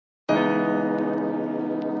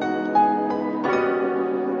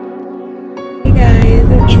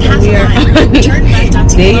We are on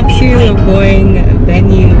day 2 of going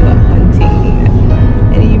venue hunting.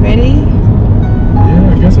 Are you ready?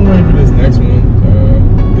 Yeah, I guess I'm ready for this next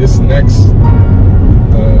one. This next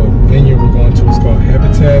venue we're going to is called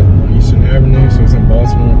Habitat on Eastern Avenue. So it's in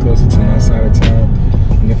Baltimore, closer to my side of town.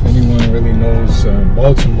 And if anyone really knows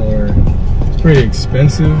Baltimore, it's pretty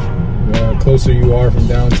expensive the closer you are from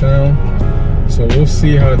downtown. So we'll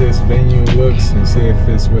see how this venue looks and see if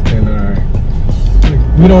it's within our...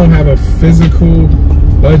 We don't have a physical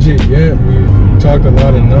budget yet. We've talked a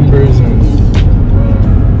lot of numbers, and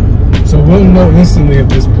so we'll know instantly if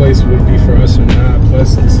this place would be for us or not.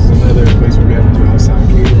 Plus, this is another place where we have to do outside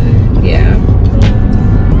catering. Yeah.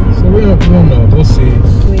 So we'll know. We'll see.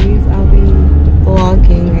 Ladies, I'll be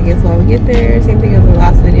vlogging, I guess, while we get there. Same thing as the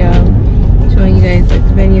last video, showing you guys like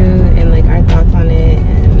the venue and like our thoughts on it.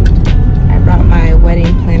 And I brought my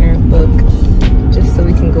wedding planner book just so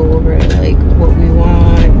we can go over like what we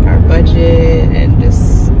want, our budget, and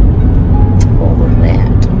just all of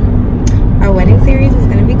that. Our wedding series is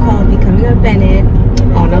going to be called Becoming a Bennett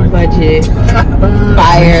on a Budget.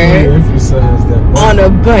 Fire. On a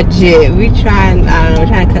budget. We trying, I don't know, we're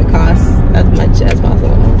trying to cut costs as much as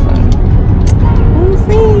possible. So we'll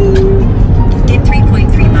see. In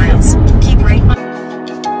 3.3 miles, keep right on.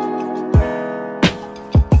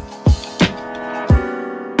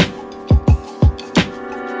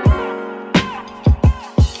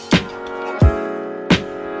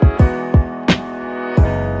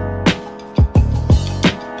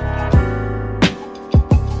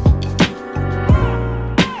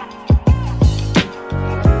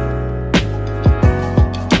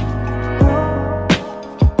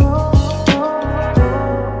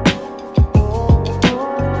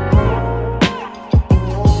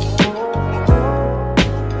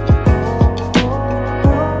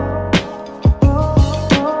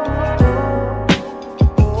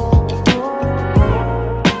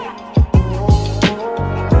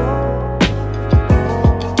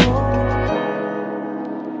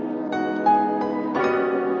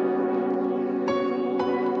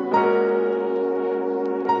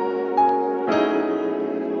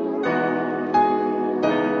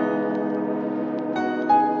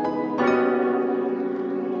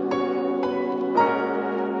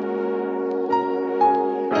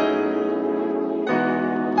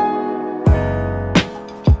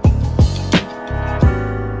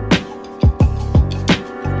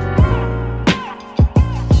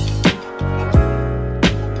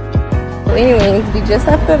 Anyways, we just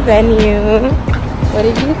left the venue. What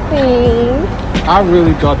did you think? I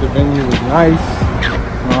really thought the venue was nice.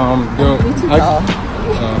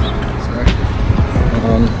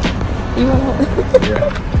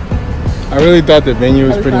 I really thought the venue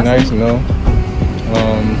was pretty nice, you know.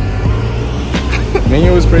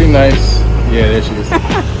 Venue was pretty nice. Yeah, there she is.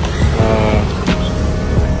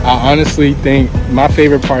 I honestly think my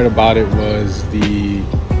favorite part about it was the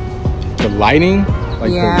lighting.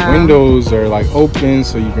 Like the windows are like open,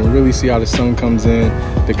 so you can really see how the sun comes in.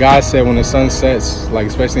 The guy said when the sun sets, like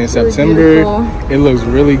especially in September, it looks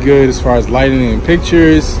really good as far as lighting and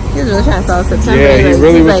pictures. He was really trying to sell September. Yeah, he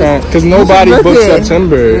really was trying, because nobody booked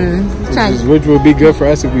September, which would be good for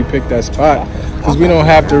us if we picked that spot, because we don't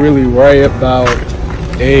have to really worry about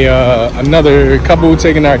another couple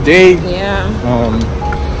taking our date.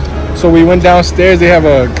 So we went downstairs. They have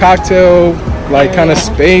a cocktail kind of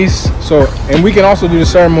space, so, and we can also do the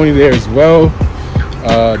ceremony there as well.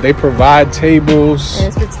 They provide tables, and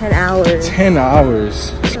it's for 10 hours. 10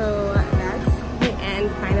 hours. So that's the end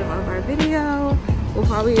kind of our video.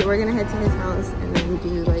 We're gonna head to his house and then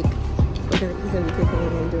do like, he's gonna be cooking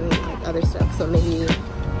and doing like other stuff, so maybe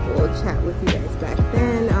we'll chat with you guys back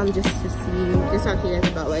then, just talk to you guys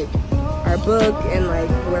about like our book and like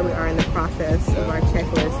where we are in the process of our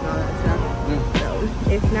checklist and all that stuff. So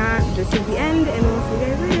if not, this is the end, and we'll see you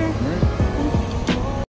guys later.